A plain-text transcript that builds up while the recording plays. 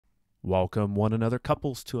Welcome one another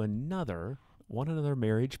couples to another One Another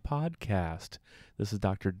Marriage podcast. This is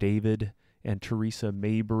Dr. David and Theresa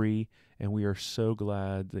Mabry, and we are so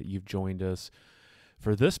glad that you've joined us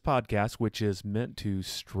for this podcast, which is meant to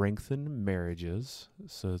strengthen marriages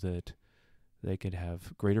so that they can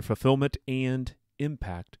have greater fulfillment and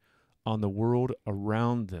impact on the world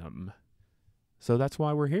around them. So that's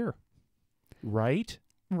why we're here, right?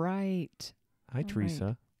 Right. Hi, Theresa.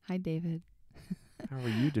 Right. Hi, David. How are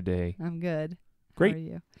you today? I'm good. Great. How are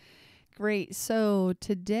you? Great. So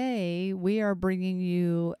today we are bringing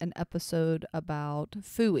you an episode about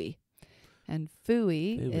FOOIE. And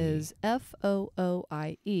FOOIE is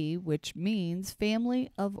FOOIE, which means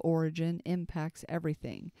Family of Origin Impacts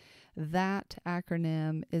Everything. That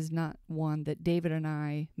acronym is not one that David and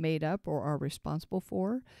I made up or are responsible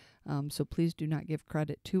for, so please do not give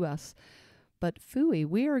credit to us. But FOOIE,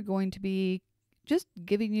 we are going to be just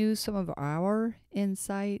giving you some of our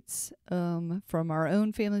insights from our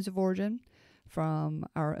own families of origin, from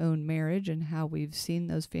our own marriage, and how we've seen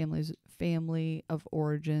those family of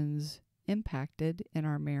origins impacted in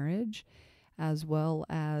our marriage, as well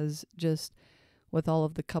as just with all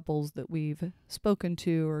of the couples that we've spoken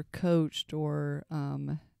to or coached or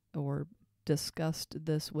discussed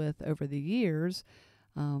this with over the years,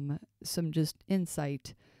 some just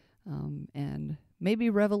insight and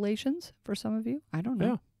maybe revelations for some of you. I don't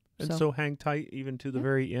know. Yeah. And so hang tight even to the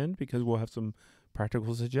very end, because we'll have some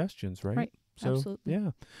practical suggestions, right? Right. So, absolutely.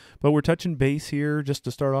 Yeah. But we're touching base here just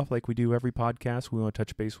to start off like we do every podcast. We want to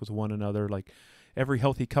touch base with one another like every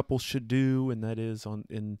healthy couple should do, and that is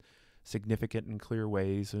in significant and clear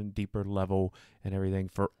ways and deeper level and everything.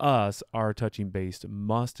 For us, our touching base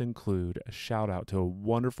must include a shout out to a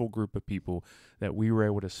wonderful group of people that we were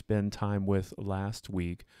able to spend time with last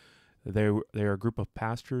week. They're a group of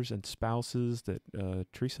pastors and spouses that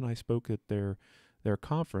Theresa and I spoke at their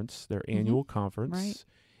conference, their annual conference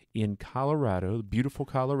in Colorado, beautiful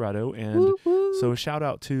Colorado. And so a shout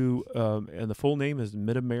out to, and the full name is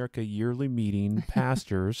Mid-America Yearly Meeting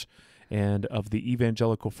Pastors and of the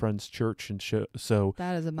Evangelical Friends Church. And so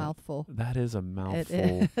that is a mouthful. That is a mouthful.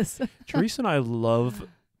 It is. Theresa and I love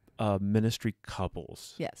ministry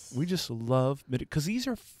couples. Yes. We just love, because these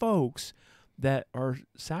are folks that are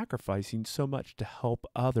sacrificing so much to help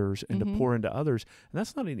others and to pour into others. And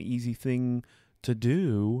that's not an easy thing to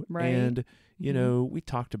do. Right. And, you know, we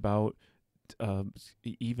talked about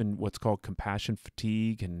even what's called compassion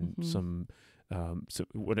fatigue and so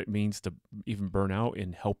what it means to even burn out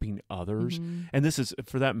in helping others. And this is,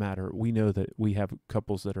 for that matter, we know that we have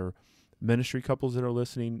couples that are ministry couples that are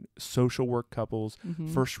listening, social work couples,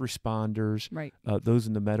 first responders, those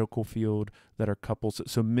in the medical field that are couples.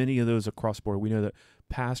 So many of those across the board. We know that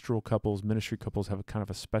pastoral couples, ministry couples have a kind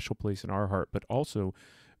of a special place in our heart, but also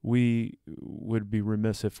we would be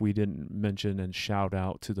remiss if we didn't mention and shout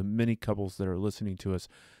out to the many couples that are listening to us.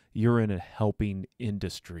 You're in a helping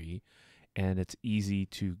industry, and it's easy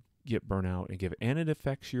to get burnout and it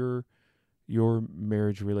affects your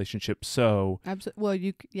marriage relationship. So absolutely.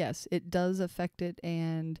 Well, yes, it does affect it,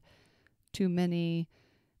 and too many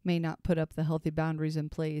may not put up the healthy boundaries in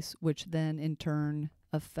place, which then in turn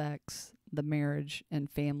affects the marriage and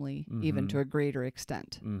family even to a greater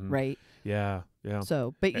extent, right? Yeah.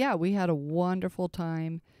 So, but yeah, we had a wonderful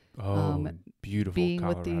time. Beautiful being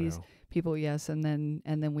Colorado. with these people, yes, and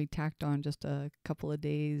then we tacked on just a couple of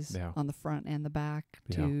days on the front and the back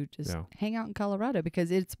to just hang out in Colorado,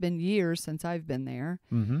 because it's been years since I've been there.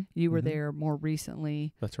 You were there more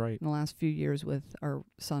recently. That's right. In the last few years with our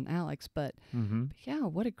son Alex, but yeah,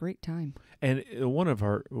 what a great time. And one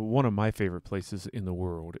of my favorite places in the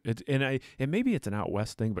world. And maybe it's an out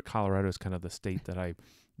west thing, but Colorado is kind of the state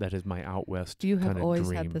that is my out west. You have kind of always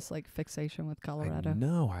dream. had this like fixation with Colorado.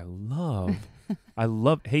 No, I love.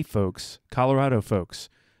 Hey, folks, Colorado folks,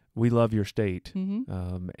 we love your state,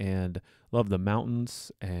 and love the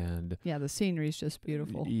mountains, and the scenery is just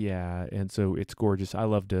beautiful. Yeah, and so it's gorgeous. I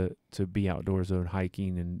love to be outdoors and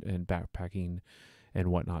hiking and backpacking and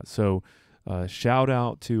whatnot. So shout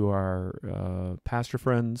out to our pastor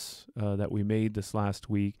friends that we made this last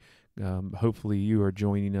week. Hopefully you are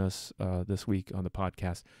joining us this week on the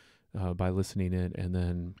podcast by listening in, and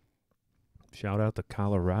then shout out to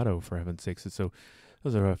Colorado, for heaven's sakes. So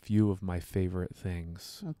those are a few of my favorite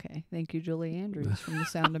things. Okay. Thank you, Julie Andrews from The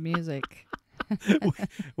Sound of Music.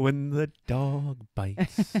 When the dog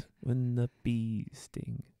bites, when the bees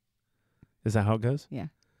sting. Is that how it goes? Yeah.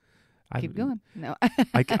 Keep going. No.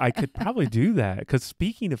 I could probably do that, because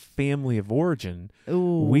speaking of family of origin,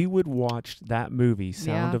 we would watch that movie,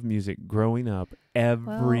 Sound of Music, growing up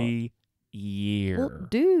every year. Well,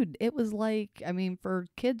 dude, it was like, I mean, for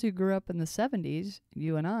kids who grew up in the 70s,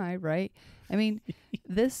 you and I, right? I mean,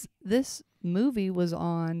 this movie was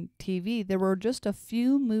on TV. There were just a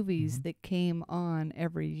few movies that came on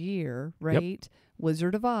every year, right? Yep.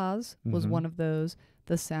 Wizard of Oz was one of those.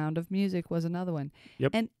 The Sound of Music was another one.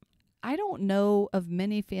 Yep. And I don't know of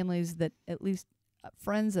many families that, at least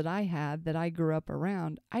friends that I had that I grew up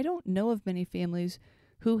around, I don't know of many families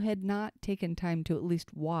who had not taken time to at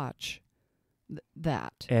least watch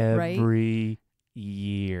that every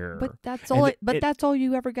year. But that's all. That's all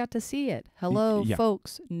you ever got to see it. Hello,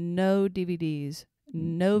 folks. No DVDs,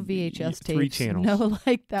 no VHS tapes. 3 channels. No,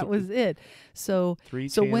 like that was it. So 3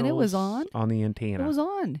 so when it was on the antenna, it was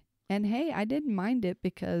on. And hey, I didn't mind it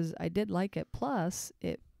because I did like it. Plus,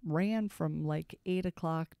 it ran from like 8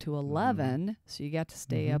 o'clock to 11, so you got to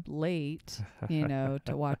stay up late, to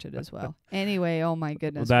watch it as well. Anyway, oh my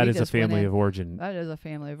goodness. Well, that is a family of origin. That is a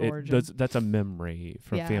family of origin. That's a memory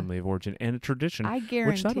from family of origin and a tradition,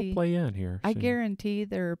 which that'll play in here. I guarantee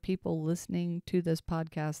there are people listening to this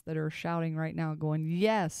podcast that are shouting right now going,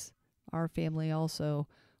 yes, our family also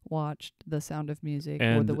watched The Sound of Music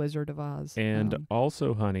or The Wizard of Oz. And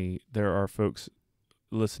also, honey, there are folks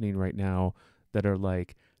listening right now that are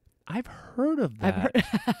like, I've heard of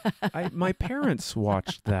that. My parents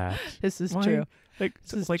watched that. This is true.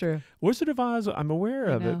 This is true. Wizard of Oz, I'm aware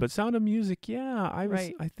of it, but Sound of Music,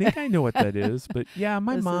 I think I know what that is. But yeah,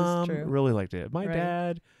 my mom really liked it. My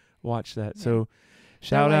dad watched that. Yeah. So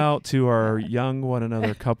shout out to our young one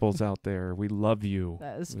another couples out there. We love you.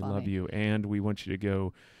 That is funny. We love you. And we want you to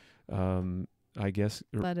go I guess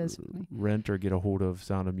that is funny. Rent or get a hold of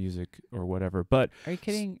Sound of Music or whatever. But are you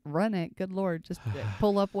kidding? Run it. Good Lord. Just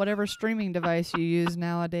pull up whatever streaming device you use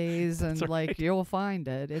nowadays and you'll find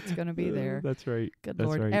it. It's going to be there. That's right. Good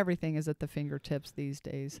Lord. Right. Everything is at the fingertips these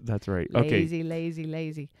days. That's right.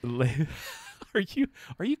 Lazy. Are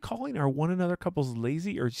you calling our one another couples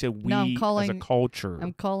lazy, or should we I'm calling, as a culture?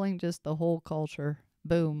 I'm calling just the whole culture.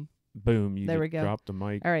 Boom. Boom. There we go. Dropped the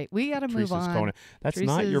mic. All right. We got to move on. That's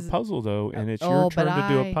not your puzzle, though, and it's your turn to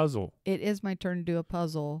do a puzzle. It is my turn to do a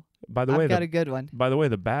puzzle. By the way, I've got a good one. By the way,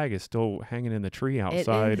 the bag is still hanging in the tree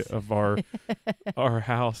outside of our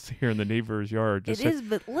house here in the neighbor's yard. It is,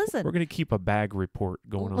 but listen. We're going to keep a bag report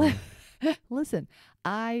going on. Listen,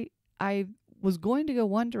 I was going to go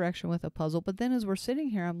one direction with a puzzle, but then as we're sitting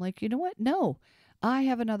here, I'm like, you know what? No, I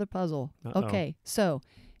have another puzzle. Okay, so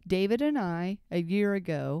David and I, a year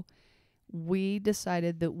ago, we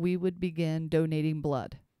decided that we would begin donating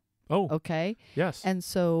blood. Oh. Okay? Yes. And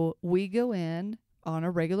so we go in on a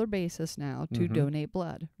regular basis now to donate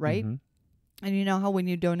blood, right? And you know how when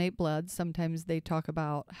you donate blood, sometimes they talk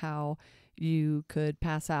about how you could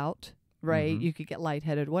pass out, right? You could get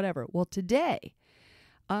lightheaded, whatever. Well, today,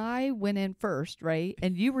 I went in first, right?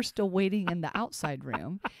 And you were still waiting in the outside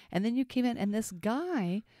room. And then you came in, and this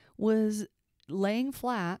guy was laying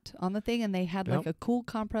flat on the thing, and they had like a cool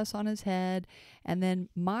compress on his head. And then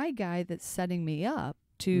my guy that's setting me up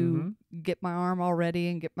to get my arm all ready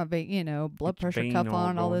and get my blood pressure cuff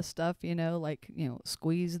on, all this stuff,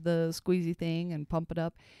 squeeze the squeezy thing and pump it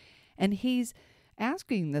up. And he's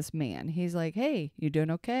asking this man, he's like, hey, you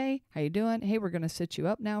doing okay? How you doing? Hey, we're going to sit you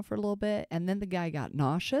up now for a little bit. And then the guy got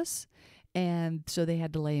nauseous, and so they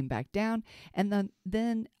had to lay him back down. And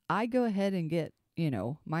then I go ahead and get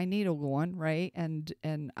my needle going, right? And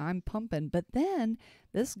I'm pumping. But then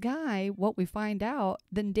this guy, what we find out,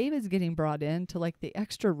 then David's getting brought in to like the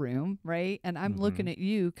extra room, right? And I'm looking at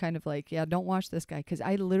you kind of like, yeah, don't watch this guy. Because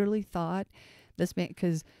I literally thought this man,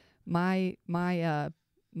 because my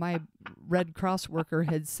Red Cross worker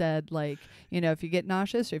had said, like, if you get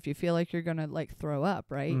nauseous or if you feel like you're going to like throw up,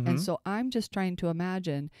 right? And so I'm just trying to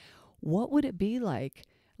imagine, what would it be like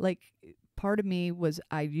part of me was,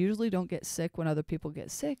 I usually don't get sick when other people get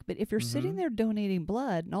sick, but if you're sitting there donating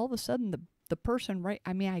blood and all of a sudden the person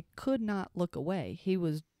I could not look away. He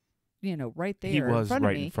was, right there. He was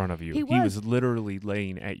right in front of you. He was literally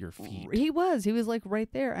laying at your feet. He was like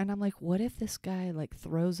right there. And I'm like, what if this guy like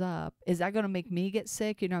throws up? Is that going to make me get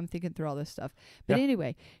sick? I'm thinking through all this stuff. But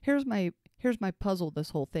anyway, here's my puzzle, this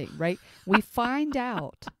whole thing, right? We find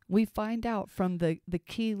out from the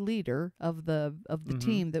key leader of the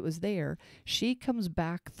team that was there. She comes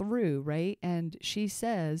back through, right? And she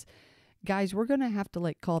says, guys, we're going to have to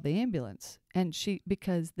like call the ambulance. And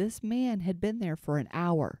because this man had been there for an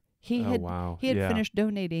hour. He had finished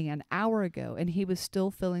donating an hour ago, and he was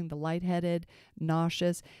still feeling the lightheaded,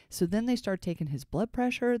 nauseous. So then they start taking his blood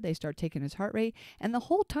pressure, they start taking his heart rate, and the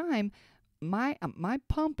whole time my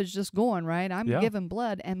pump is just going, right? I'm giving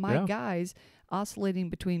blood, and my guy's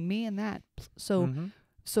oscillating between me and that.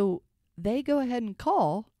 So they go ahead and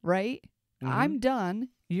call, right? I'm done.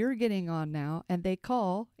 You're getting on now. And they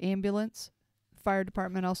call ambulance. Fire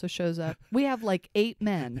department also shows up. We have like 8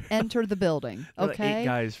 men enter the building. Okay. 8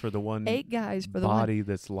 guys for the one 8 guys for the body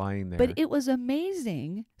that's lying there. But it was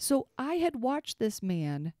amazing. So I had watched this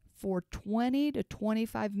man for 20 to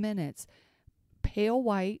 25 minutes, pale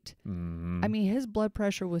white. I mean, his blood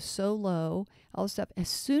pressure was so low, all this stuff. As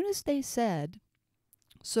soon as they said,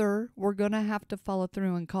 sir, we're going to have to follow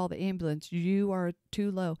through and call the ambulance. You are too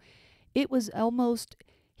low. It was almost,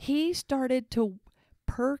 he started to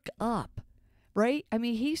perk up. Right? I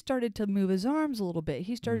mean, he started to move his arms a little bit.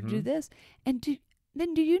 He started to do this. And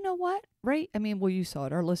then do you know what? Right? I mean, well, you saw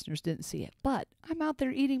it. Our listeners didn't see it. But I'm out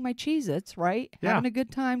there eating my Cheez-Its, right? Yeah. Having a good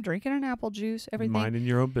time, drinking an apple juice, everything. Minding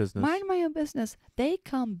your own business. Minding my own business. They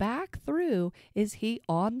come back through. Is he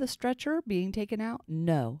on the stretcher being taken out?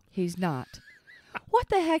 No, he's not. What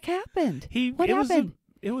the heck happened? What happened?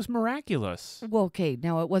 It was miraculous. Well, okay,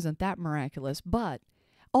 now it wasn't that miraculous. But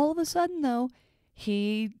all of a sudden, though,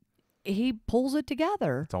 he pulls it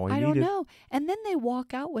together. That's all he I needed. don't know. And then they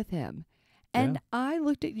walk out with him. And I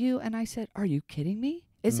looked at you and I said, are you kidding me?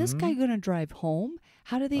 Is this guy going to drive home?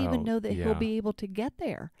 How do they even know that he'll be able to get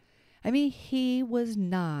there? I mean, he was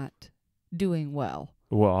not doing well.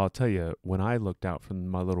 Well, I'll tell you, when I looked out from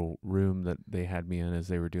my little room that they had me in as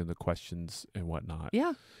they were doing the questions and whatnot.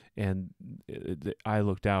 Yeah. And I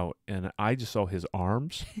looked out and I just saw his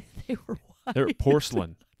arms. They were white. They were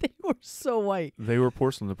porcelain. They were so white. They were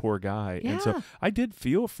porcelain, the poor guy. Yeah. And so I did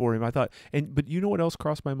feel for him. I thought, but you know what else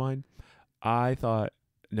crossed my mind? I thought,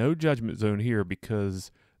 no judgment zone here because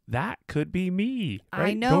that could be me. Right?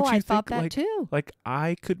 I know. I thought that like, too. Like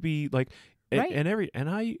I could be like,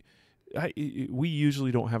 right. We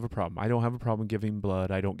usually don't have a problem. I don't have a problem giving blood.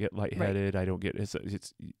 I don't get lightheaded. Right. I don't get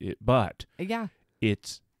but yeah,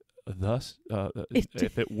 it's thus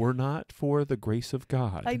if it were not for the grace of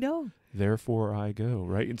God, I know. Therefore I go,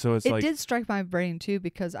 right? And so it did strike my brain too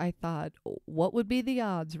because I thought, what would be the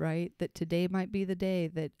odds, right, that today might be the day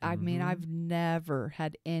that I mean, I've never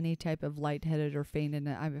had any type of lightheaded or fainted.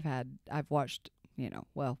 I've watched,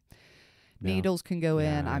 needles can go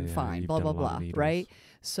in. I'm fine. Blah blah blah. Right.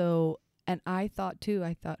 So, and I thought,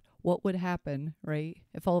 what would happen, right,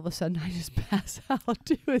 if all of a sudden I just pass out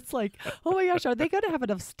too? It's like, oh my gosh, are they going to have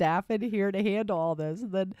enough staff in here to handle all this?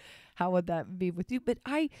 And then how would that be with you? But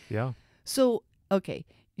so, okay,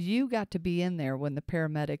 you got to be in there when the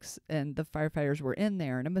paramedics and the firefighters were in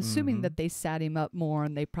there. And I'm assuming that they sat him up more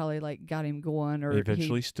and they probably got him going or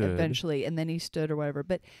he stood. Eventually, and then he stood or whatever.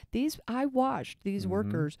 But I watched these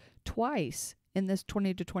workers twice in this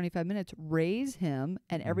 20 to 25 minutes raise him.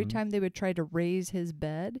 And every time they would try to raise his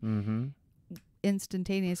bed,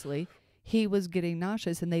 instantaneously, he was getting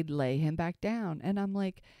nauseous and they'd lay him back down. And I'm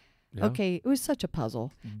like, okay, it was such a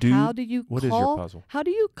puzzle. What is your puzzle? How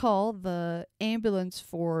do you call the ambulance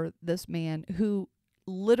for this man who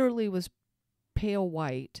literally was pale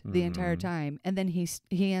white the entire time, and then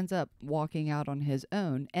he ends up walking out on his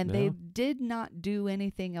own, and they did not do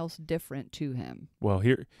anything else different to him? Well,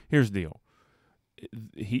 here's the deal.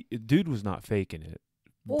 Dude was not faking it.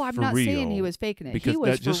 Well, I'm not saying he was faking it. Because he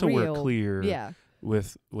was just for so real. We're clear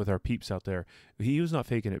with our peeps out there, he was not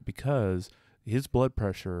faking it because his blood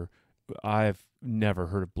pressure, I've never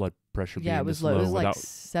heard of blood pressure being this low. It was like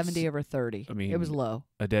 70 over 30. I mean, it was low.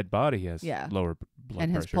 A dead body has lower blood pressure.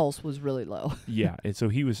 And his pulse was really low. Yeah, and so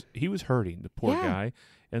he was hurting, the poor guy.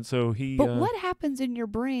 And so But what happens in your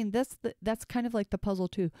brain? That's kind of like the puzzle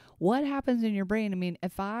too. What happens in your brain? I mean,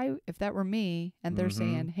 if that were me and they're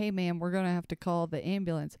saying, "Hey, ma'am, we're going to have to call the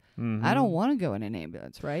ambulance," I don't want to go in an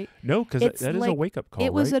ambulance, right? No, because that is a wake up call.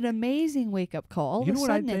 It was an amazing wake up call. All of a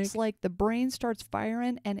sudden, it's like the brain starts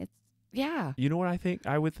firing, and it's You know what I think?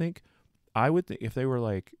 I would think if they were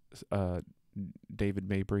like, David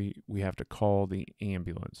Mabry, we have to call the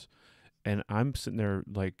ambulance. And I'm sitting there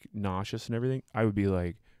like nauseous and everything, I would be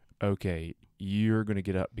like, okay, you're going to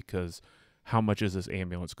get up because how much is this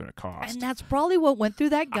ambulance going to cost? And that's probably what went through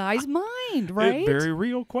that guy's mind, right? A very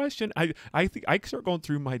real question. I think I start going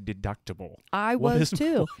through my deductible. I was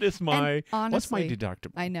too. What's my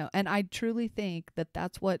deductible? I know. And I truly think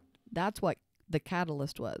that's what the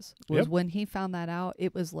catalyst was when he found that out.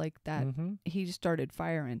 It was like that he just started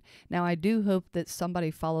firing. Now I do hope that somebody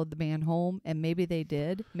followed the man home, and maybe they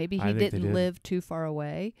did. Maybe he didn't live too far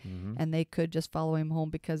away and they could just follow him home,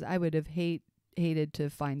 because I would have hated to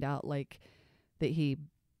find out like that he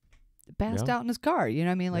passed out in his car. You know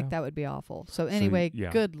what I mean? Like that would be awful. So anyway,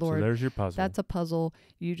 good Lord. So there's your puzzle. That's a puzzle.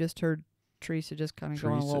 You just heard Theresa just kind of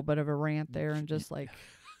go on a little bit of a rant there and just like,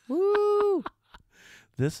 woo.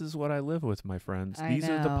 this is what I live with, my friends. I These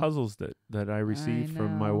are the know. puzzles that I received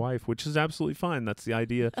from my know. wife, which is absolutely fine. That's the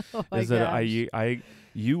idea. Oh my Is that gosh.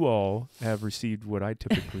 you all have received what I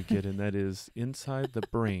typically get, and that is inside the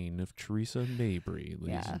brain of Theresa Mabry,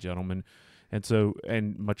 ladies and gentlemen. And so,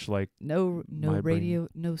 and much like no my radio,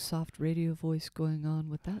 no soft radio voice going on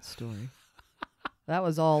with that story. That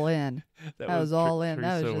was all in. That was all in.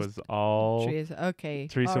 Theresa That was just all. Teresa. Okay.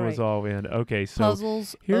 Theresa all right. was all in. Okay, so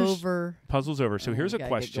Puzzles over. Puzzles over. So here's a gotta get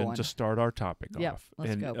question going. to start our topic Yep, off,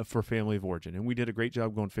 let's and go. For family of origin. And we did a great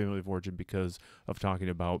job going family of origin because of talking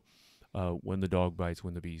about when the dog bites,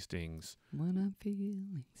 when the bee stings. When I'm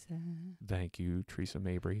feeling sad. Thank you, Theresa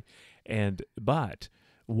Mabry. But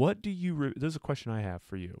what do you? There's a question I have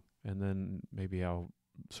for you, and then maybe I'll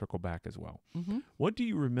circle back as well. Mm-hmm. What do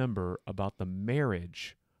you remember about the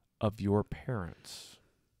marriage of your parents?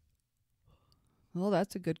 Well,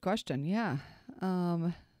 that's a good question. Yeah.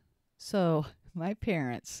 So my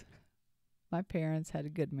parents had a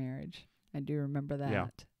good marriage. I do remember that. Yeah.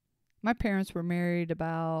 My parents were married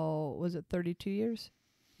about, was it 32 years?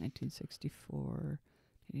 1964.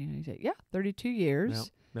 Yeah, 32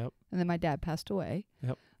 years. Yep. And then my dad passed away.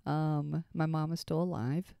 Yep. My mom is still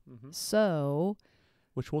alive. Mm-hmm. So.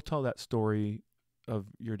 Which we'll tell that story of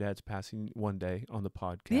your dad's passing one day on the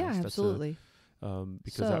podcast. Yeah, absolutely.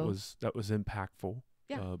 Because that was impactful.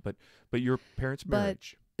 Yeah. But your parents'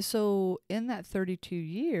 marriage. So in that 32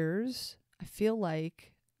 years, I feel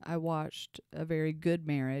like I watched a very good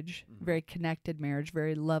marriage, very connected marriage,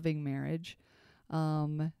 very loving marriage.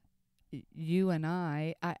 You and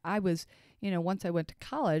I was, once I went to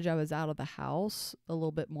college, I was out of the house a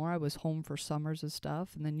little bit more. I was home for summers and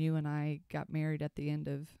stuff. And then you and I got married at the end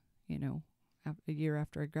of, a year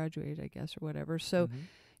after I graduated, I guess, or whatever. So,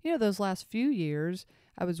 those last few years,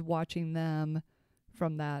 I was watching them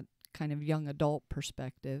from that kind of young adult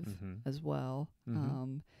perspective as well.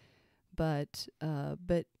 But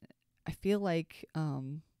I feel like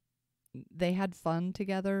they had fun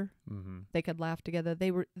together. They could laugh together.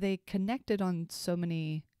 They connected on so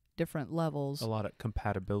many different levels. A lot of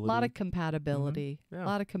compatibility. A lot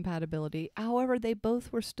of compatibility. However, they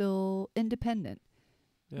both were still independent.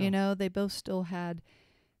 Yeah. They both still had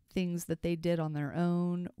things that they did on their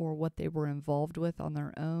own or what they were involved with on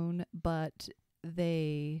their own, but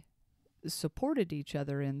they supported each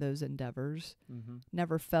other in those endeavors.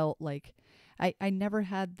 Never felt like I never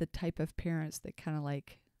had the type of parents that kind of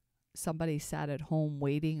like somebody sat at home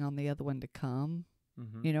waiting on the other one to come.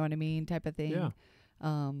 You know what I mean? Type of thing. Yeah.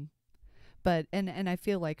 But and I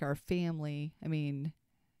feel like our family, I mean,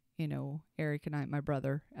 Eric and I, my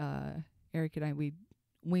brother, Eric and I,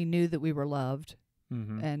 we knew that we were loved,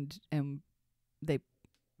 and they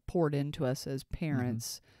poured into us as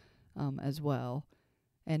parents as well.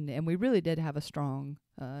 And we really did have a strong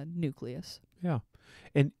nucleus. Yeah.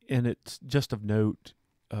 And it's just of note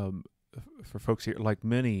for folks here, like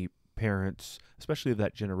many parents, especially of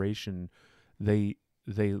that generation, they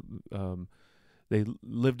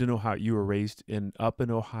lived in Ohio. You were raised up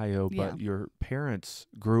in Ohio, but your parents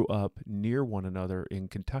grew up near one another in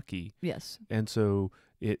Kentucky. Yes. And so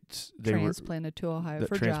they transplanted to Ohio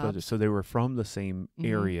for jobs. So they were from the same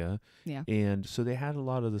area. Yeah. And so they had a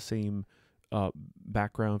lot of the same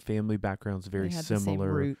family backgrounds, very they had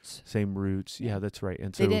similar. The same roots. Yeah, that's right.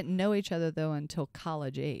 And so they didn't know each other though until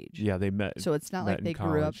college age. Yeah, they met. So it's not like they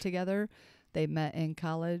college. grew up together. They met in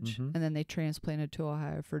college and then they transplanted to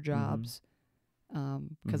Ohio for jobs.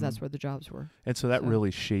 Because that's where the jobs were. And so that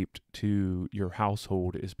really shaped to your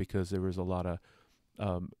household, is because there was a lot of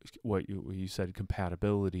what you said,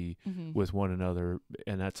 compatibility with one another,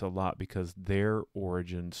 and that's a lot because their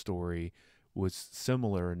origin story was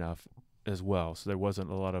similar enough as well. So there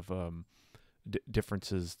wasn't a lot of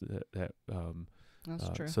differences that that's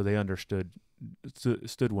true. So they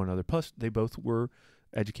stood one another. Plus, they both were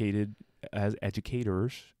educated as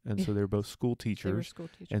educators, and so they're both school teachers. They were school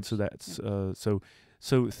teachers. And so that's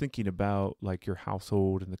so thinking about like your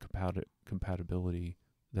household and the compatibility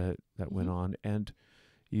that went on, and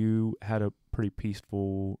you had a pretty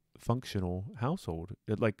peaceful, functional household.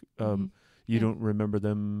 You don't remember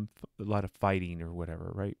them a lot of fighting or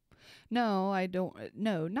whatever, right? No, I don't.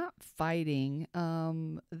 No, not fighting.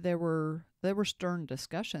 There were stern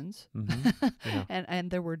discussions, Yeah.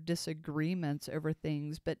 and there were disagreements over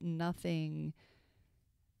things, but nothing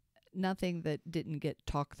that didn't get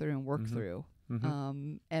talked through and worked through.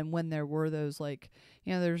 And when there were those, it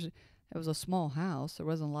was a small house. There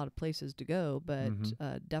wasn't a lot of places to go, but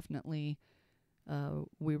definitely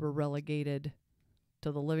we were relegated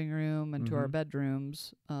to the living room and to our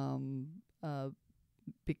bedrooms.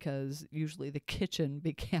 Because usually the kitchen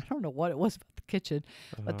became, I don't know what it was about the kitchen,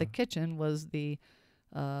 but the kitchen was the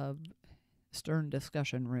stern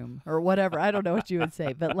discussion room or whatever. I don't know what you would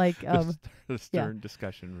say, but like, the stern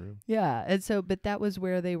discussion room. Yeah. And so, but that was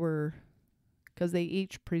where they were, because they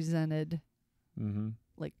each presented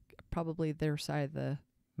like probably their side of the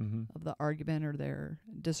argument or their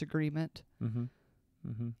disagreement.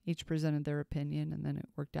 Each presented their opinion, and then it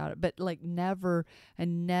worked out. But like I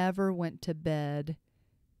never went to bed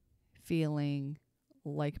feeling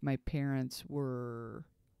like my parents were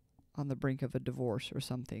on the brink of a divorce or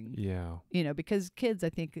something. Yeah. Because kids, I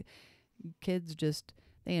think kids just,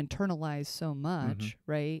 they internalize so much,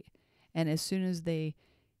 right? And as soon as they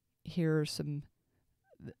hear some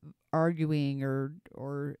arguing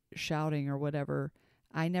or shouting or whatever,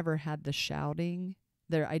 I never had the shouting.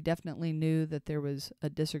 I definitely knew that there was a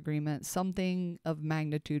disagreement. Something of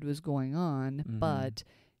magnitude was going on, but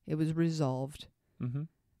it was resolved.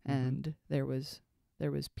 And there was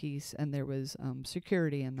peace, and there was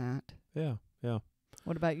security in that. Yeah, yeah.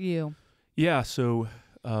 What about you? Yeah, so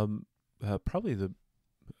probably the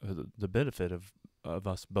benefit of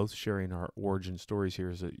us both sharing our origin stories here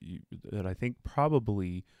is that I think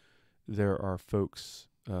probably there are folks,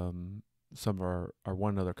 some of our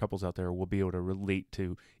one other couples out there will be able to relate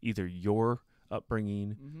to either your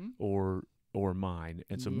upbringing or mine.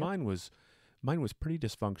 And so mine was pretty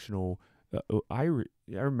dysfunctional. I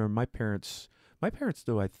remember my parents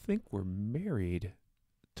though, I think were married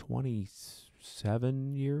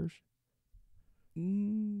 27 years.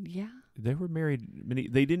 Yeah. They were married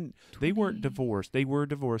they weren't divorced. They were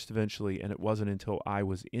divorced eventually, and it wasn't until I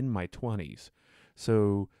was in my 20s.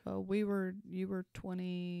 So you were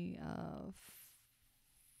 25.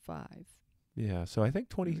 Yeah, so I think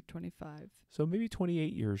 25. So maybe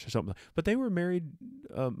 28 years or something. But they were married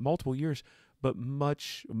multiple years, but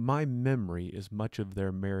my memory is much of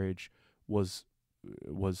their marriage was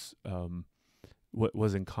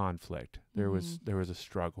in conflict. There was a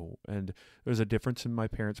struggle, and there was a difference in my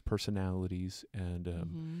parents' personalities,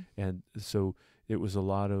 and so it was a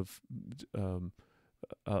lot of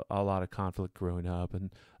conflict growing up,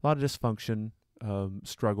 and a lot of dysfunction,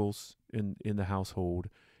 struggles in the household.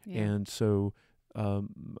 Yeah. And so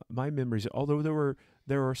my memories, although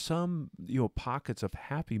there are some pockets of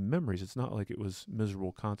happy memories, it's not like it was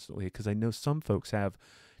miserable constantly, because I know some folks have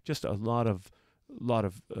just a lot of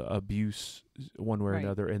abuse one way or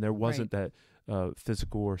another, and there wasn't that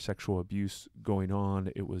physical or sexual abuse going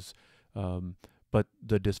on. It was, but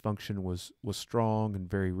the dysfunction was strong and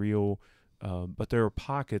very real. But there are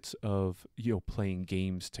pockets of playing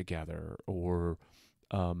games together, or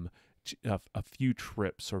a few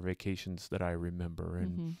trips or vacations that I remember,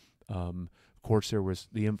 and of course there was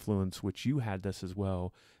the influence, which you had this as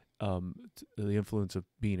well. The influence of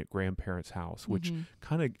being at grandparents' house, which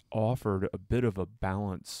kind of offered a bit of a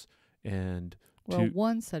balance, and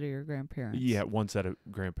one set of your grandparents. Yeah, one set of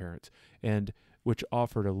grandparents, and which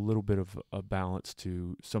offered a little bit of a balance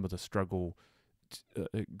to some of the struggle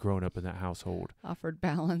growing up in that household. Offered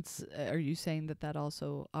balance. Are you saying that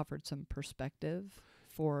also offered some perspective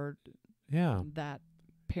for that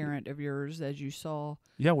parent of yours, as you saw?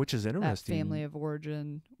 Yeah, which is interesting. That family of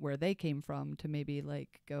origin, where they came from, to maybe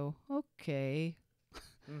like go, okay,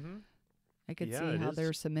 I could see how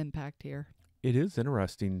there's some impact here. It is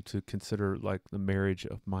interesting to consider like the marriage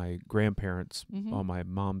of my grandparents on my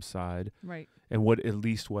mom's side, right? And what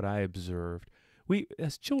I observed. We,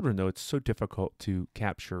 as children, though, it's so difficult to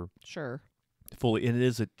capture fully, and it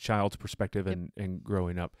is a child's perspective and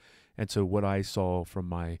growing up. And so what I saw from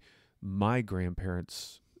my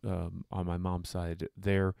grandparents on my mom's side,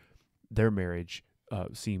 their marriage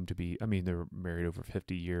seemed to be, they were married over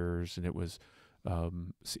 50 years, and it was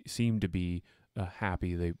seemed to be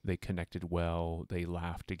happy. They connected well. They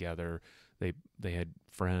laughed together. They had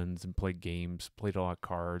friends and played games, played a lot of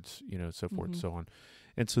cards, so forth and so on.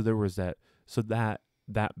 And so there was that. So that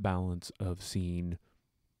balance of seeing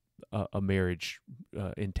a marriage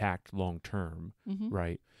intact long term,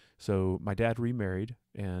 right? So my dad remarried,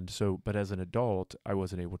 but as an adult, I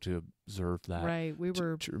wasn't able to observe that. Right, we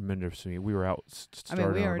were tremendously. We were out. We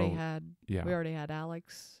already had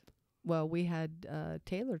Alex. Well, we had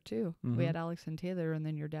Taylor too. We had Alex and Taylor, and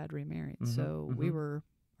then your dad remarried. So we were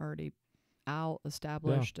already out,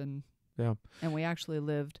 established, and we actually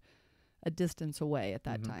lived a distance away at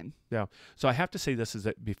that time. Yeah. So I have to say this is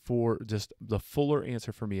that before, just the fuller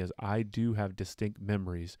answer for me is I do have distinct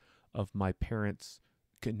memories of my parents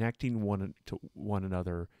connecting one to one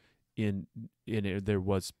another in it, there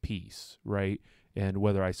was peace, right? And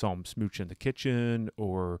whether I saw them smooch in the kitchen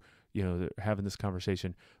or, having this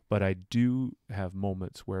conversation, but I do have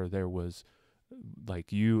moments where there was,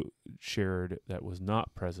 like you shared, that was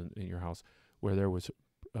not present in your house, where there was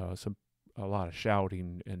some a lot of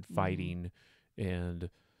shouting and fighting and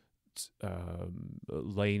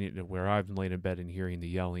laying it where I've been laying in bed and hearing the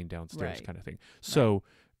yelling downstairs Right. kind of thing. So,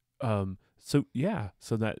 so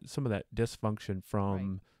that some of that dysfunction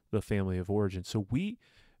from the family of origin. So we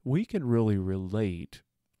can really relate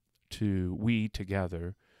to, we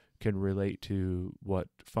together can relate to what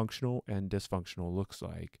functional and dysfunctional looks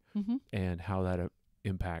like, and how that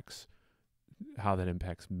impacts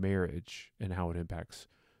marriage and how it impacts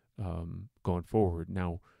going forward.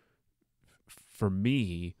 Now, for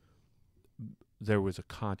me, there was a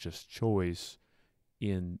conscious choice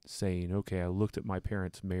in saying, okay, I looked at my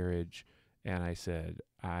parents' marriage and I said,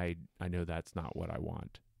 I know that's not what I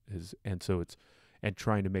want. And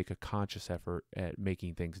trying to make a conscious effort at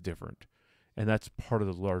making things different. And that's part of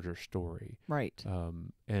the larger story. Right.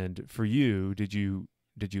 And for you, did you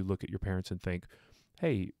look at your parents and think,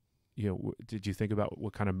 hey, did you think about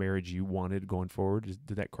what kind of marriage you wanted going forward?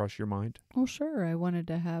 Did that cross your mind? Well, sure. I wanted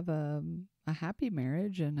to have a happy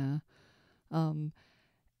marriage, and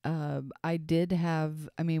I did have,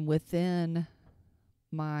 within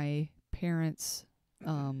my parents'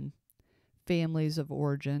 families of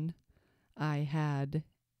origin, I had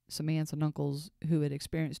some aunts and uncles who had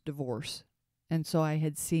experienced divorce. And so I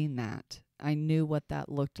had seen that. I knew what that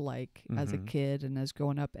looked like as a kid and as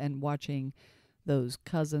growing up and watching those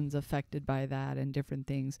cousins affected by that and different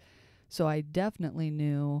things. So I definitely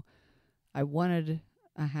knew I wanted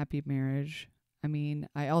a happy marriage.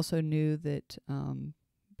 I also knew that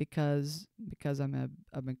because I'm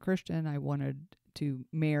a Christian, I wanted to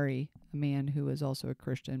marry a man who was also a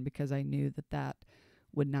Christian, because I knew that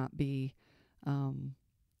would not be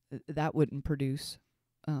that wouldn't produce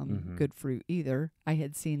good fruit either. I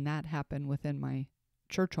had seen that happen within my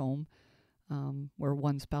church home, where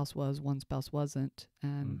one spouse was, one spouse wasn't,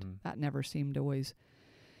 and that never seemed to always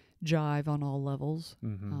jive on all levels.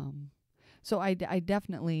 So I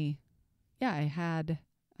definitely, I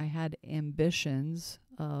had ambitions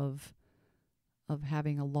of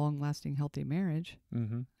having a long-lasting, healthy marriage.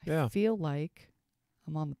 I feel like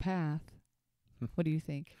I'm on the path. What do you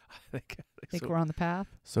think? I think We're on the path?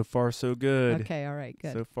 So far, so good. Okay, all right,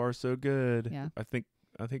 good. So far, so good. Yeah. I think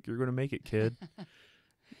you're going to make it, kid.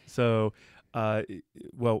 So,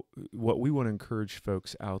 well, what we want to encourage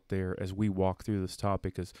folks out there as we walk through this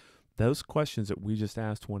topic is those questions that we just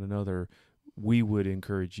asked one another, we would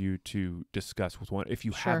encourage you to discuss with one, if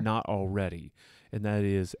you have not already, and that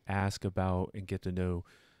is ask about and get to know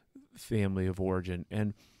family of origin.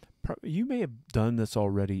 And you may have done this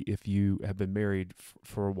already if you have been married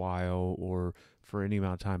for a while or for any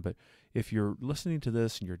amount of time, but if you're listening to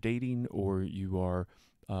this and you're dating, or you are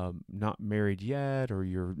not married yet, or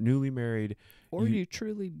you're newly married, or you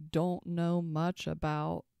truly don't know much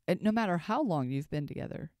about, and no matter how long you've been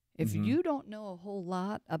together, if you don't know a whole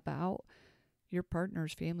lot about your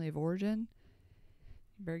partner's family of origin,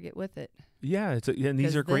 you better get with it. Yeah, and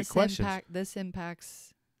these are great questions. This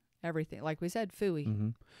impacts everything. Like we said,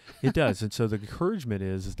 FOOIE. It does. And so the encouragement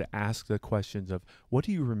is to ask the questions of, what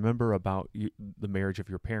do you remember about the marriage of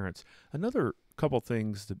your parents? Another couple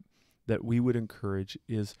things that we would encourage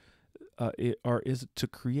is to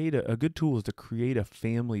create a good tool is to create a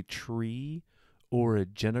family tree or a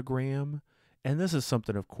genogram. And this is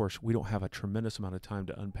something, of course, we don't have a tremendous amount of time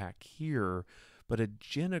to unpack here, but a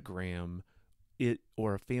genogram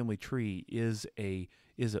or a family tree is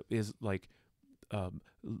like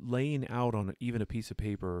laying out on even a piece of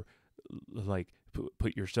paper, like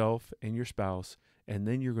put yourself and your spouse, and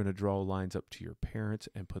then you're going to draw lines up to your parents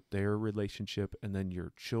and put their relationship, and then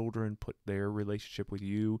your children put their relationship with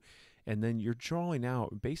you, and then you're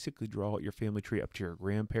basically draw out your family tree up to your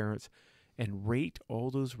grandparents and rate all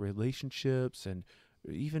those relationships, and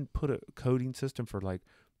even put a coding system for, like,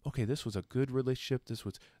 okay, this was a good relationship.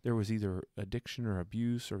 There was either addiction or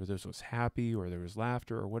abuse, or this was happy, or there was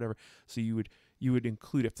laughter, or whatever. So you would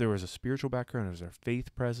include, if there was a spiritual background, was there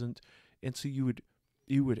faith present, and so you would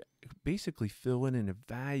basically fill in and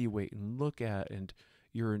evaluate and look at and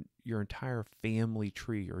your entire family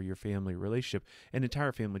tree or your family relationship. An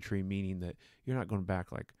entire family tree meaning that you're not going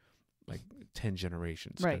back like 10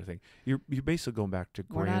 generations kind of thing. You're basically going back to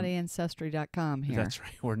We're not Ancestry.com here. That's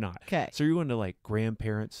right. We're not. Okay. So you're going to like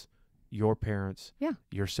grandparents, your parents,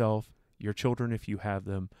 yourself, your children if you have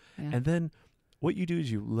them. Yeah. And then what you do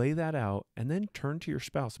is you lay that out and then turn to your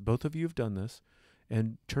spouse. Both of you have done this,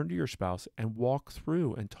 and turn to your spouse and walk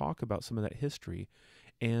through and talk about some of that history.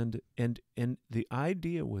 And the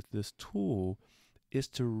idea with this tool is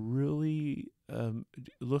to really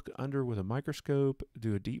look under with a microscope,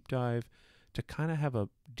 do a deep dive to kind of have a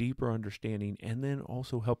deeper understanding, and then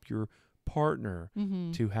also help your partner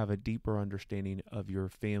to have a deeper understanding of your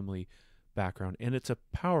family background, and it's a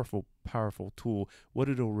powerful, powerful tool. What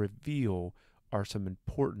it'll reveal are some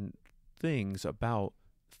important things about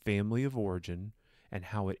family of origin and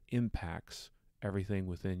how it impacts everything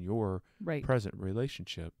within your present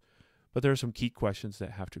relationship. But there are some key questions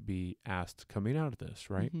that have to be asked coming out of this,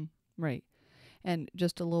 right? Mm-hmm. Right. And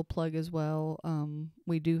just a little plug as well.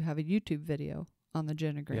 We do have a YouTube video on the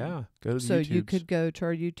genogram. Yeah, go to So YouTube's. you could go to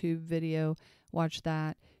our YouTube video, watch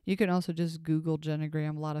that. You can also just Google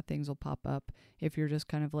genogram. A lot of things will pop up if you're just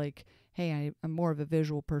kind of like, hey, I'm more of a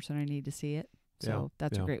visual person. I need to see it. So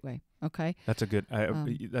that's a great way. Okay. That's a good.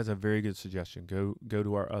 That's a very good suggestion. Go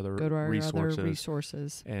to our other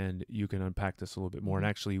resources, and you can unpack this a little bit more. And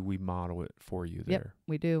actually, we model it for you there. Yep,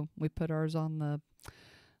 we do. We put ours on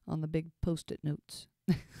the big Post-it notes.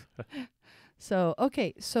 So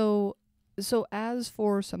okay, so as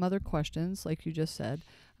for some other questions, like you just said,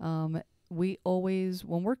 we always,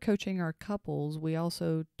 when we're coaching our couples, we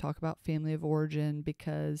also talk about family of origin,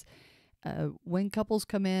 because when couples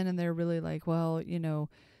come in and they're really like, well,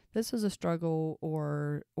 this is a struggle,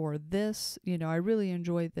 or this, I really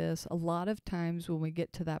enjoy this. A lot of times when we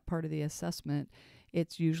get to that part of the assessment,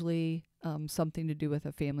 it's usually something to do with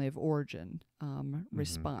a family of origin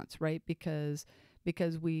response, right? Because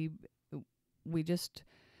we just,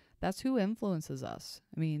 that's who influences us.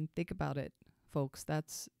 I mean, think about it, folks.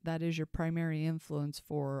 That is your primary influence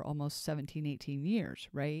for almost 17, 18 years,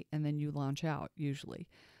 right? And then you launch out usually.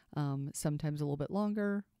 Sometimes a little bit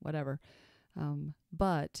longer, whatever.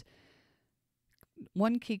 But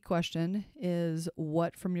one key question is,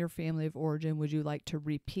 what from your family of origin would you like to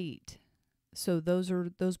repeat? So those are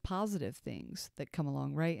those positive things that come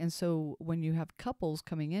along, right? And so when you have couples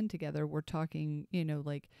coming in together, we're talking,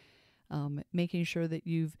 like making sure that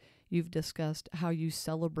you've discussed how you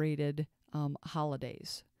celebrated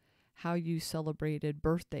holidays, how you celebrated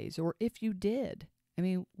birthdays, or if you did. I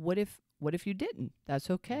mean, what if you didn't? That's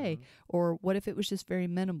okay. Mm-hmm. Or what if it was just very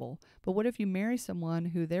minimal? But what if you marry someone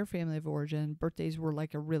who their family of origin, birthdays were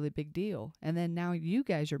like a really big deal, and then now you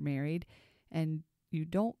guys are married and you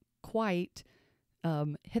don't quite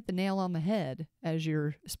hit the nail on the head as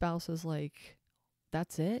your spouse is like,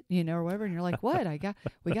 that's it, or whatever. And you're like, what?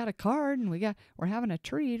 We got a card and we're having a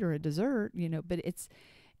treat or a dessert, but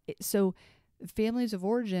so families of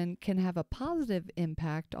origin can have a positive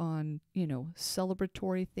impact on,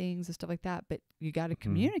 celebratory things and stuff like that. But you got to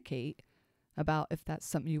communicate about if that's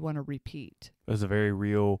something you want to repeat. There's a very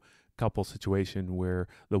real couple situation where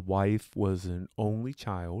the wife was an only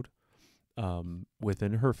child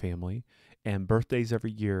within her family, and birthdays every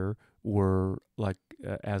year were like,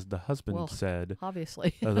 as the husband said,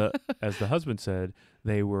 obviously, as the husband said,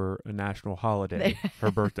 they were a national holiday, her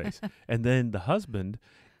birthdays. And then the husband,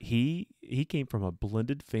 he came from a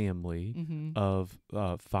blended family of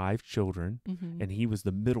 5 children, and he was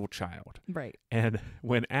the middle child. Right. And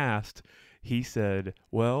when asked, he said,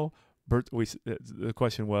 well, the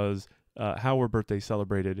question was, how were birthdays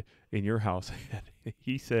celebrated in your house?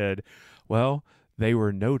 He said, well, they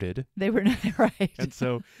were noted. They were right. And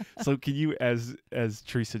so can you, as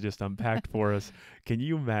Theresa just unpacked for us, can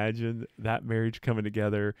you imagine that marriage coming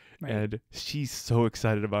together? Right. And she's so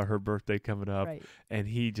excited about her birthday coming up, right, and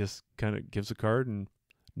he just kind of gives a card and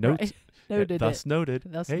notes, right. Thus noted.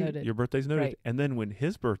 Hey, noted. Your birthday's noted. Right. And then when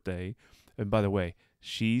his birthday, and by the way,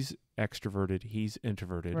 she's extroverted, he's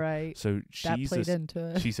introverted. Right. So she's an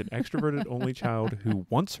extroverted only child who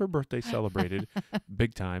wants her birthday celebrated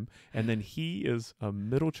big time. And then he is a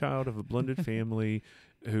middle child of a blended family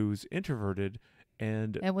who's introverted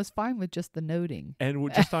and was fine with just the noting. And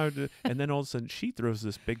and then all of a sudden she throws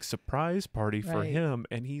this big surprise party for him,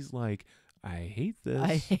 and he's like, I hate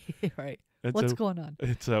this. Right. And what's going on?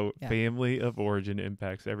 So family of origin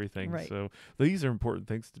impacts everything. Right. So these are important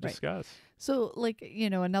things to discuss. So like,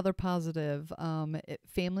 another positive,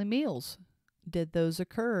 family meals. Did those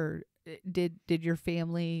occur? Did your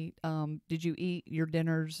family, did you eat your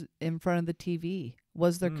dinners in front of the TV?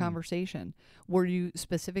 Was there conversation? Were you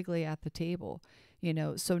specifically at the table?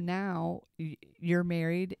 So now you're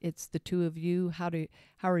married. It's the two of you. How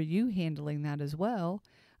are you handling that as well?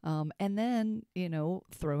 And then,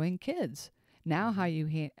 throw in kids. Now how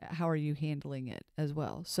are you handling it as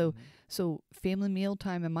well? So so family meal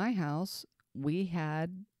time in my house, we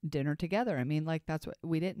had dinner together. I mean, like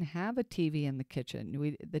we didn't have a TV in the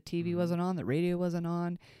kitchen. The TV wasn't on, the radio wasn't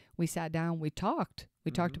on. We sat down, we talked.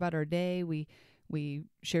 We talked about our day. We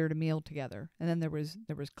shared a meal together. And then there was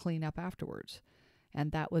cleanup afterwards.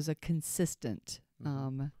 And that was a consistent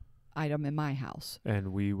item in my house.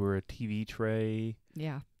 And we were a TV tray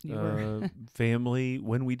Yeah, you were. family,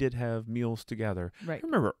 when we did have meals together. Right. I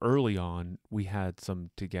remember early on we had some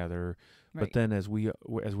together, Right. but then as we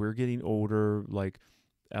were getting older, like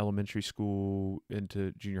elementary school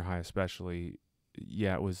into junior high especially,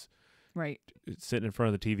 yeah, it was Right. sitting in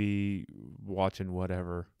front of the TV watching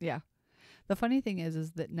whatever. Yeah. The funny thing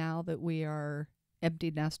is that now that we are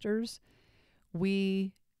empty nesters,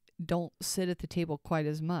 we don't sit at the table quite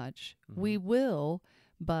as much. Mm-hmm. We will,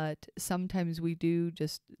 but sometimes we do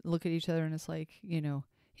just look at each other and it's like, you know,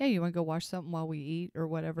 yeah, you want to go watch something while we eat or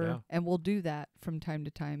whatever. Yeah. And we'll do that from time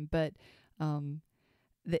to time. But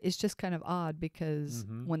it's just kind of odd because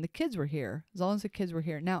Mm-hmm. when the kids were here, as long as the kids were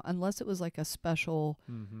here, now, unless it was like a special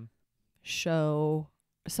Mm-hmm. show,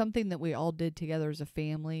 something that we all did together as a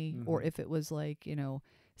family, Mm-hmm. or if it was like, you know,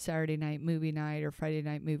 Saturday night movie night or Friday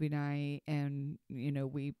night movie night and, you know,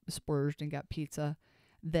 we splurged and got pizza,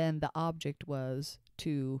 then the object was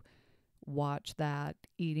to watch that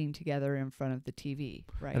eating together in front of the TV,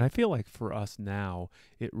 right? And I feel like for us now,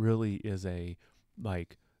 it really is a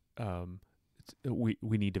like we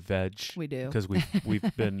need to veg. We do. Because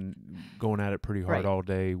we've been going at it pretty hard Right. all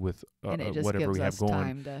day with and it just whatever gives we have us going.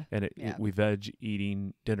 time to, And yeah. we veg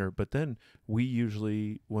eating dinner, but then we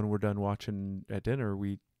usually, when we're done watching at dinner,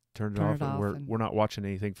 we turn it Turn off, it and off we're not watching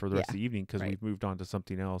anything for the rest Yeah, of the evening because right. we've moved on to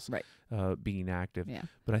something else, Right. being active. Yeah.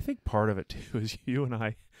 But I think part of it too is you and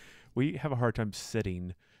I, we have a hard time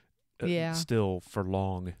sitting Yeah. still for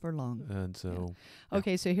long, For long. and so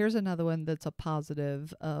Okay, so here's another one that's a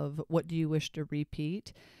positive of what do you wish to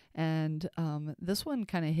repeat? And this one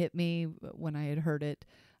kind of hit me when I had heard it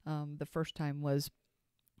the first time was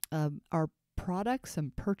our products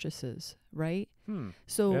and purchases, right?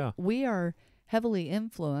 So yeah. we are heavily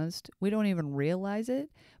influenced. We don't even realize it.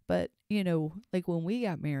 But, you know, like when we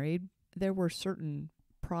got married, there were certain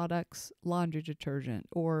products, laundry detergent,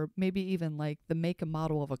 or maybe even like the make and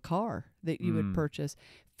model of a car that you would purchase.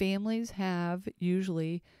 Families have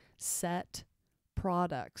usually set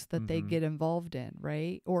products that they get involved in,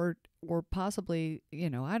 right? Or possibly, you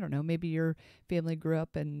know, I don't know, maybe your family grew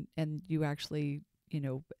up and you actually, you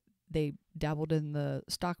know, they dabbled in the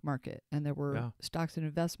stock market and there were stocks and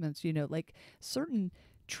investments, you know, like certain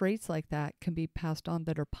traits like that can be passed on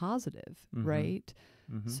that are positive, right?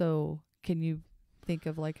 So can you think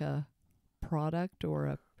of like a product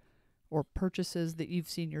or purchases that you've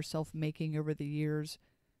seen yourself making over the years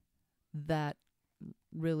that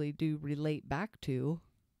really do relate back to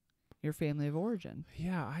your family of origin?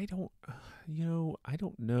 Yeah, I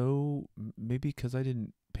don't know, maybe because I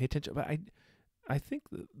didn't pay attention, but I think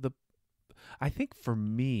I think for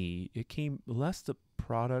me, it came less the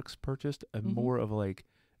products purchased and more of like,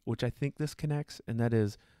 which I think this connects, and that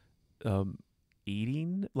is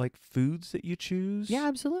eating, like foods that you choose. Yeah,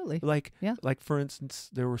 absolutely. Like for instance,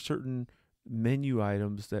 there were certain menu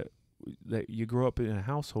items that you grow up in a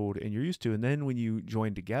household and you're used to, and then when you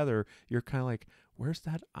join together, you're kind of like, where's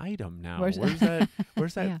that item now? Where's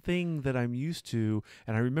that thing that I'm used to?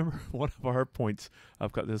 And I remember one of our points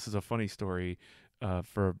this is a funny story,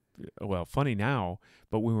 funny now,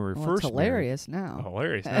 but when we were first hilarious married, now.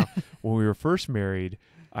 Hilarious now. When we were first married,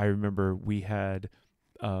 I remember we had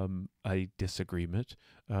a disagreement.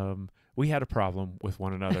 We had a problem with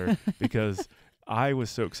one another because I was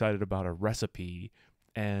so excited about a recipe,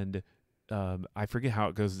 and I forget how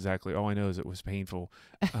it goes exactly. All I know is it was painful.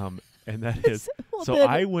 And that is, so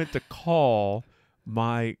I went to call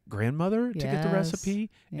my grandmother to get the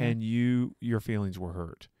recipe, and your feelings were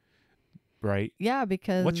hurt. Right? Yeah,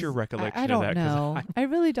 because what's your recollection I of don't that? know. I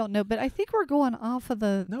really don't know, but I think we're going off of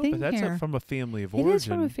the no, thing but that's here. from a family of origin. It is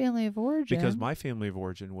from a family of origin. Because my family of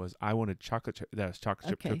origin was I wanted chocolate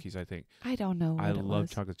chip cookies, I think. I don't know what I it love was.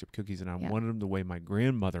 chocolate chip cookies, and I wanted them the way my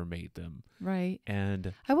grandmother made them. Right.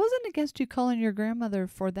 And I wasn't against you calling your grandmother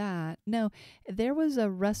for that. No, there was a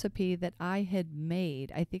recipe that I had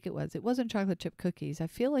made. I think it wasn't chocolate chip cookies. I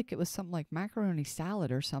feel like it was something like macaroni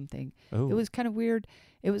salad or something. oh, It was kind of weird.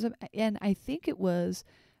 It was, and I think it was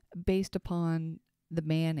based upon the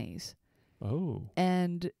mayonnaise. oh,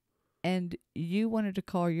 And you wanted to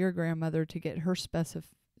call your grandmother to get her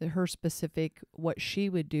specific what she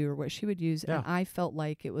would do or what she would use, and I felt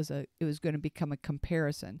like it was going to become a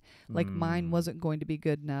comparison. Like mine wasn't going to be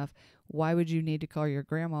good enough. Why would you need to call your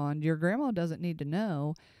grandma? And your grandma doesn't need to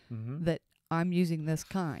know that I'm using this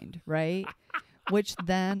kind, right? Which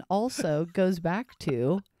then also goes back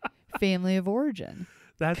to family of origin.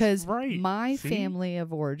 that's right. Because my family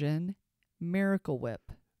of origin, Miracle Whip.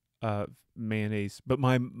 Mayonnaise, but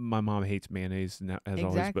my mom hates mayonnaise as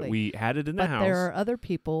always. But we had it in the house. But there are other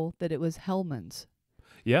people that it was Hellman's.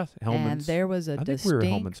 Yes, Hellman's. And there was a I think we were a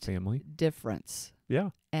Hellman's distinct family. difference. Yeah.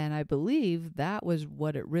 And I believe that was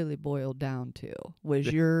what it really boiled down to,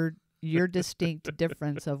 was your distinct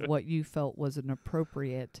difference of what you felt was an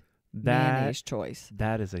appropriate mayonnaise choice.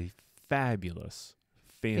 That is a fabulous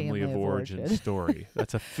family of origin story.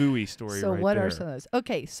 That's a FOOIE story so right what there. are some of those?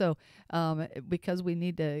 Okay, so because we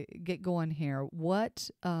need to get going here, what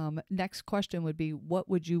next question would be, what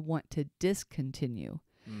would you want to discontinue?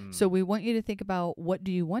 So we want you to think about, what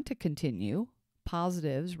do you want to continue?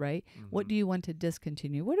 Positives, right? What do you want to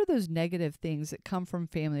discontinue? What are those negative things that come from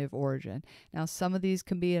family of origin? Now, some of these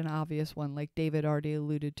can be an obvious one, like David already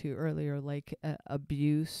alluded to earlier, like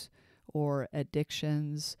abuse or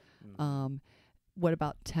addictions. What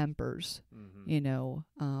about tempers?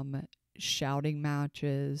 Shouting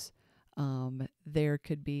matches. There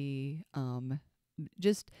could be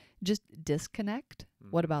just disconnect.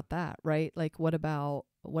 What about that, right? Like what about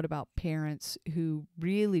parents who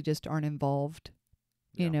really just aren't involved?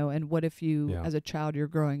 And what if you, as a child, you're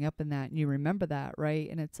growing up in that and you remember that, right?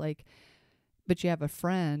 And it's like, but you have a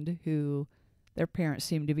friend who their parents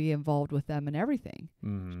seem to be involved with them in everything,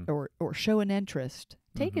 or show an interest,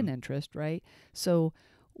 take an interest, right? So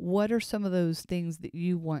what are some of those things that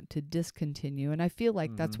you want to discontinue? And I feel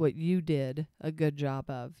like that's what you did a good job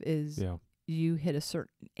of, is you hit a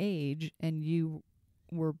certain age and you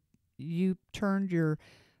turned your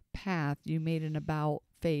path, you made an about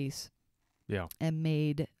face, and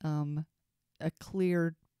made a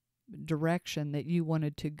clear direction that you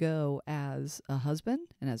wanted to go as a husband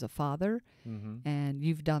and as a father, and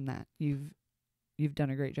you've done that. You've done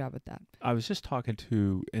a great job at that. I was just talking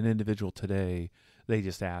to an individual today. They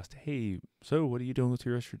just asked, "Hey, so what are you doing with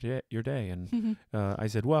the rest of your day?" And I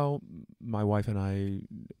said, "Well, my wife and I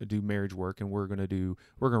do marriage work, and we're going to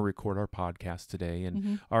record our podcast today."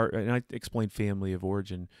 And and I explained family of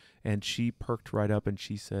origin, and she perked right up and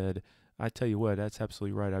she said, "I tell you what, that's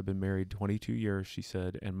absolutely right. I've been married 22 years," she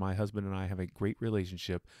said, "and my husband and I have a great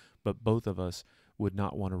relationship, but both of us would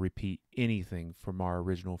not want to repeat anything from our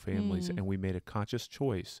original families, and we made a conscious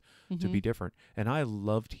choice to be different." And I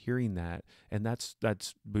loved hearing that, and that's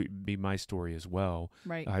be my story as well.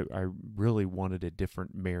 Right. I really wanted a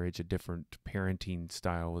different marriage, a different parenting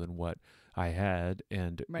style than what I had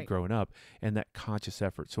and growing up, and that conscious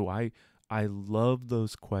effort. So I love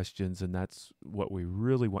those questions, and that's what we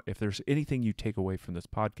really want. If there's anything you take away from this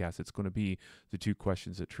podcast, it's going to be the two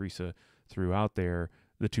questions that Theresa threw out there.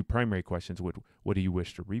 The two primary questions: what do you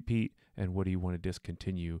wish to repeat, and what do you want to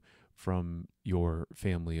discontinue from your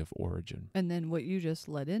family of origin? And then what you just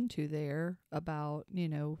led into there about,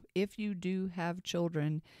 if you do have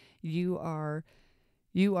children, you are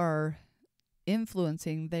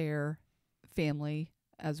influencing their family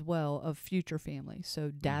as well, of future family.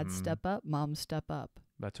 So dad step up, mom step up.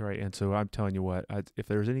 That's right. And so I'm telling you what, if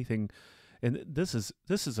there's anything, and this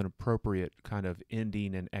is an appropriate kind of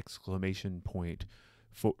ending and exclamation point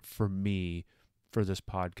for me for this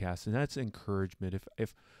podcast, and that's encouragement.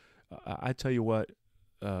 If I tell you what,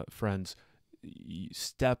 friends,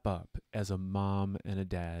 step up as a mom and a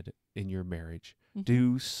dad in your marriage.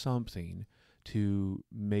 Do something to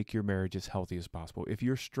make your marriage as healthy as possible. If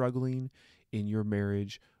you're struggling in your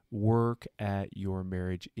marriage, work at your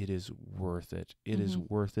marriage. It is worth it. It is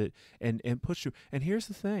worth it. And push through. And here's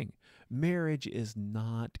the thing: marriage is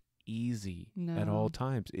not easy at all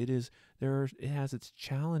times. It has its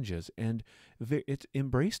challenges, and it's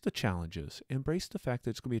embrace the challenges. Embrace the fact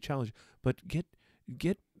that it's going to be a challenge, but get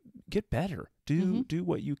better. Do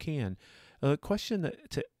what you can. A question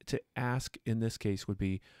to ask in this case would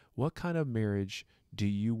be, what kind of marriage do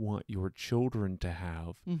you want your children to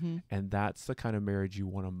have? And that's the kind of marriage you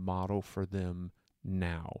want to model for them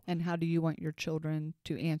now. And how do you want your children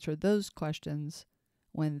to answer those questions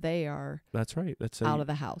when they are That's right. out of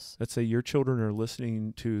the house? Let's say your children are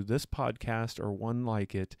listening to this podcast or one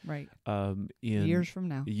like it. Right. In years from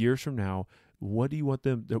now. What do you want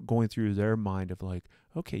them going through their mind of, like,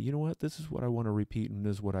 okay, you know what? This is what I want to repeat, and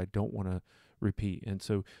this is what I don't want to repeat. And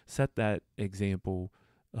so set that example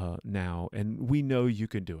now, and we know you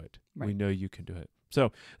can do it. Right. We know you can do it.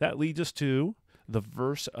 So that leads us to the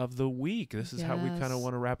verse of the week. This is how we kind of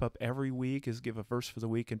want to wrap up every week, is give a verse for the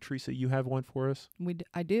week. And Theresa, you have one for us?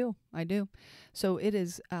 I do. So it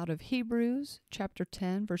is out of Hebrews chapter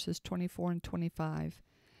 10, verses 24 and 25.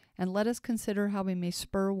 And let us consider how we may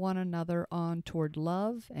spur one another on toward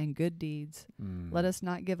love and good deeds. Let us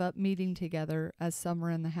not give up meeting together, as some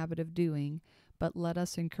are in the habit of doing, but let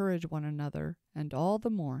us encourage one another, and all the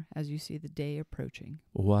more as you see the day approaching.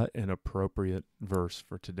 What an appropriate verse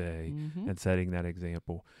for today and setting that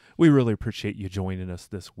example. We really appreciate you joining us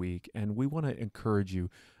this week, and we want to encourage you.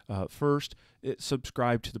 First,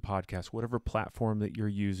 subscribe to the podcast, whatever platform that you're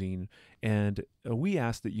using, and we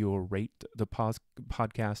ask that you will rate the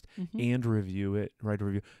podcast and review it. Write a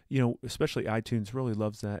review. Especially iTunes really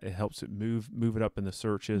loves that. It helps it move it up in the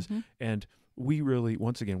searches, and we really,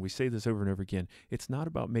 once again, we say this over and over again, it's not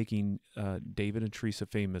about making David and Theresa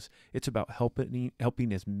famous. It's about helping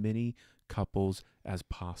as many couples as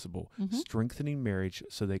possible, strengthening marriage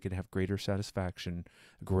so they can have greater satisfaction,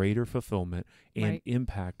 greater fulfillment, and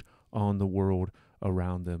impact on the world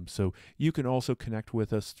around them. So you can also connect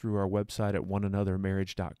with us through our website at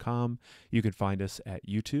oneanothermarriage.com. You can find us at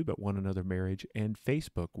YouTube at One Another Marriage and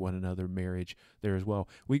Facebook One Another Marriage there as well.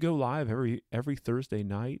 We go live every Thursday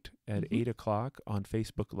night at 8 o'clock on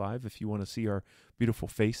Facebook Live if you want to see our beautiful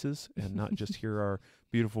faces and not just hear our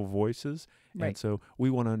beautiful voices. Right. And so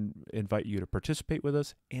we want to invite you to participate with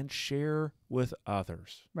us and share with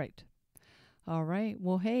others. Right. All right.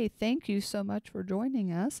 Well, hey, thank you so much for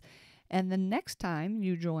joining us. And the next time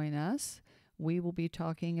you join us, we will be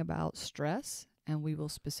talking about stress, and we will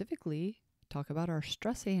specifically talk about our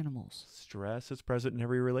stress animals. Stress is present in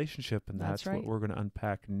every relationship, and that's right. what we're going to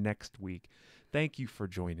unpack next week. Thank you for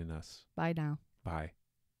joining us. Bye now. Bye.